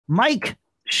Mike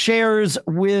shares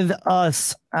with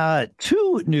us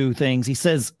two new things. He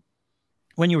says,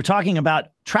 when you were talking about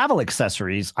travel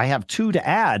accessories, I have two to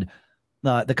add.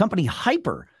 The company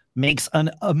Hyper makes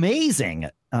an amazing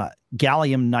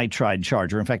gallium nitride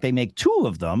charger. In fact, they make two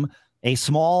of them, a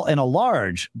small and a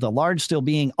large, the large still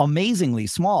being amazingly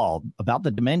small, about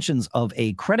the dimensions of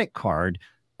a credit card,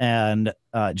 and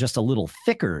just a little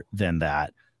thicker than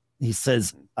that. He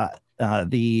says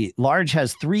the large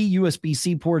has 3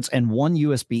 USB-C ports and 1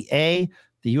 USB-A.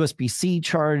 The USB-C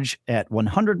charge at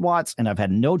 100 watts, and I've had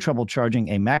no trouble charging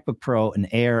a MacBook Pro, an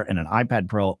Air, and an iPad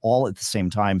Pro all at the same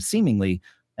time, seemingly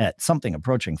at something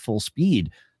approaching full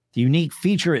speed. The unique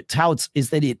feature it touts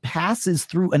is that it passes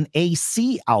through an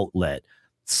AC outlet.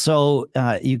 So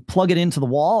you plug it into the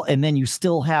wall, and then you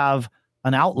still have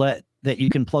an outlet that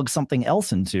you can plug something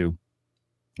else into.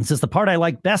 It says the part I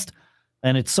like best,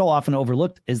 and it's so often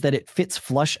overlooked, is that it fits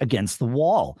flush against the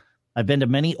wall. I've been to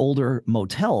many older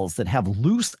motels that have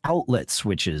loose outlet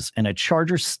switches, and a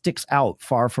charger sticks out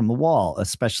far from the wall,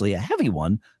 especially a heavy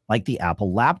one like the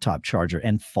Apple laptop charger,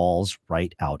 and falls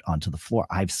right out onto the floor.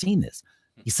 I've seen this.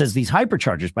 He says these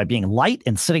hyperchargers, by being light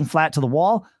and sitting flat to the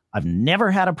wall, I've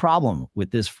never had a problem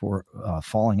with this for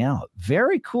falling out.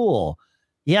 Very cool.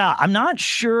 Yeah, I'm not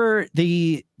sure.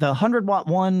 The 100-watt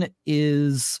one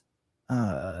is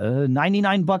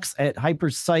 $99 at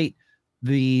Hyper's site.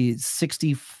 The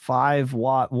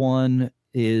 65-watt one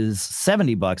is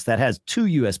 $70. That has 2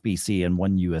 USB-C and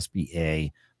 1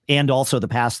 USB-A, and also the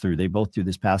pass-through. They both do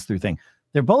this pass-through thing.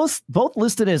 They're both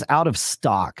listed as out of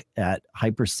stock at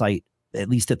Hyper's site, at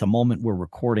least at the moment we're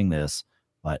recording this.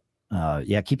 But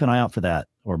yeah, keep an eye out for that,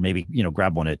 or maybe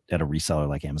grab one at a reseller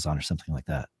like Amazon or something like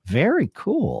that. Very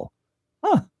cool.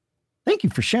 Huh. Thank you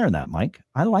for sharing that, Mike.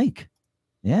 I like.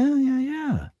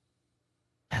 Yeah.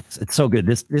 It's so good.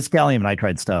 This gallium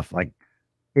nitride stuff, like,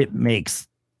 it makes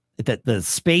that the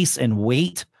space and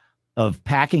weight of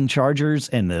packing chargers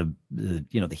and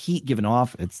the heat given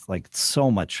off. It's like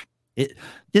so much.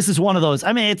 This is one of those.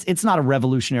 I mean, it's not a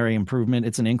revolutionary improvement.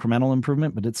 It's an incremental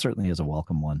improvement, but it certainly is a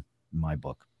welcome one in my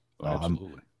book.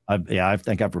 Absolutely. I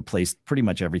think I've replaced pretty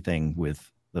much everything with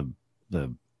the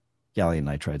gallium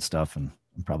nitride stuff, and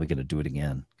I'm probably going to do it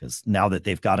again, because now that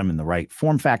they've got them in the right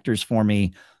form factors for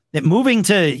me, that moving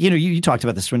to, you talked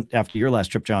about this after your last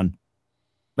trip, John,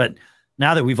 but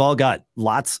now that we've all got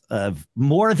lots of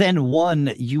more than one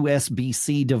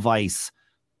USB-C device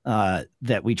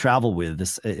that we travel with,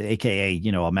 this AKA, a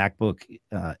MacBook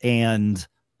and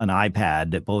an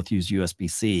iPad that both use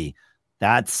USB-C,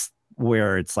 that's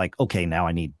where it's like, okay, now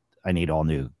I need all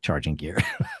new charging gear.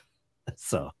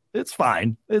 So it's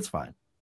fine. It's fine.